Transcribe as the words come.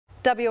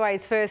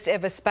WA's first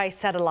ever space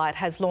satellite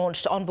has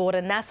launched on board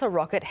a NASA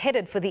rocket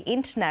headed for the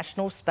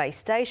International Space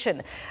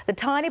Station. The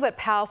tiny but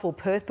powerful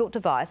Perth-built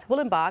device will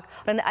embark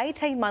on an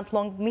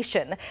 18-month-long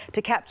mission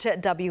to capture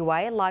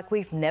WA like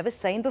we've never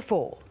seen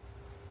before.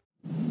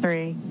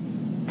 3,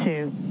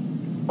 2,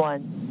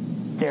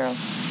 1, 0.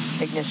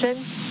 Ignition.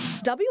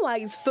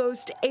 WA's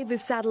first ever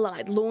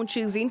satellite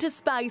launches into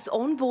space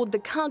on board the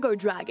cargo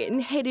Dragon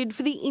headed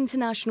for the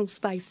International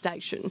Space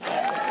Station.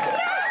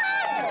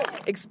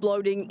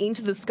 Exploding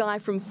into the sky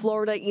from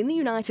Florida in the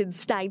United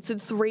States at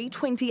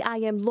 3:20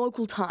 a.m.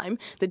 local time,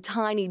 the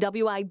tiny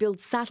WA-built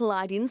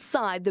satellite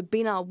inside the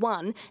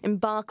BNR-1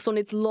 embarks on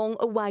its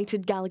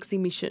long-awaited Galaxy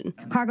mission.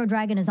 Cargo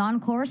Dragon is on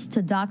course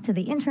to dock to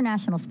the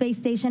International Space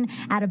Station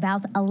at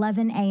about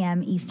 11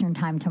 a.m. Eastern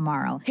Time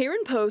tomorrow. Here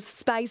in Perth,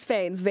 space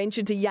fans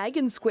ventured to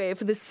Yagan Square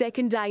for the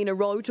second day in a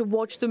row to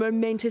watch the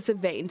momentous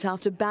event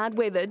after bad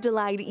weather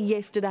delayed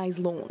yesterday's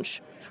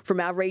launch. From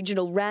our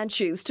regional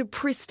ranches to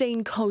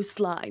pristine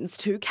coastlines,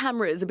 2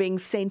 cameras are being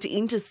sent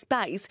into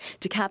space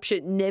to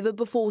capture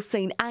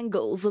never-before-seen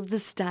angles of the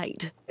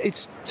state.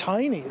 It's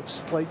tiny,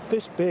 it's like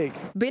this big.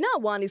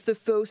 BNR-1 is the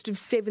first of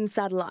 7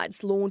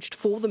 satellites launched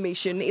for the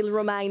mission. It'll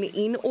remain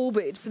in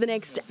orbit for the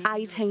next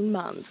 18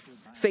 months,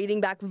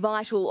 feeding back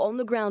vital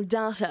on-the-ground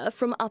data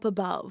from up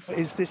above.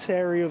 Is this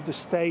area of the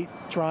state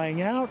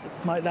drying out?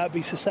 Might that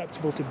be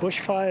susceptible to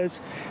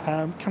bushfires?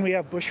 Can we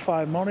have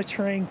bushfire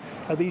monitoring?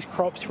 Are these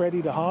crops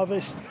ready to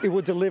harvest? It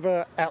will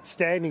deliver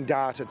outstanding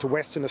data to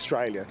Western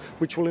Australia,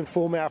 which will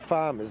inform our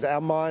farmers, our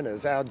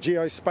miners, our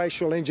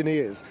geospatial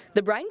engineers.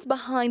 The brains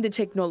behind the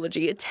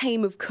technology, a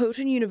team of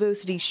Curtin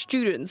University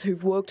students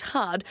who've worked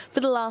hard for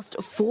the last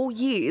 4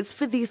 years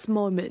for this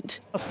moment.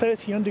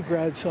 30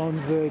 undergrads on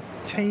the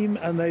team,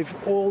 and they've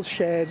all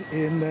shared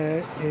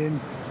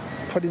in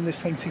putting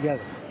this thing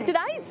together.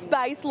 Today's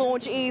space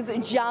launch is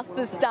just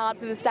the start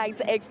for the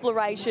state's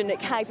exploration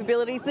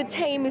capabilities. The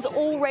team is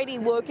already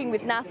working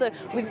with NASA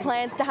with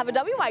plans to have a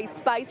WA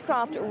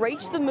spacecraft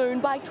reach the moon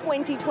by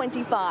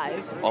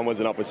 2025. Onwards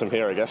and upwards from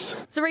here, I guess.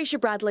 Sarisha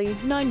Bradley,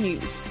 9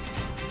 News.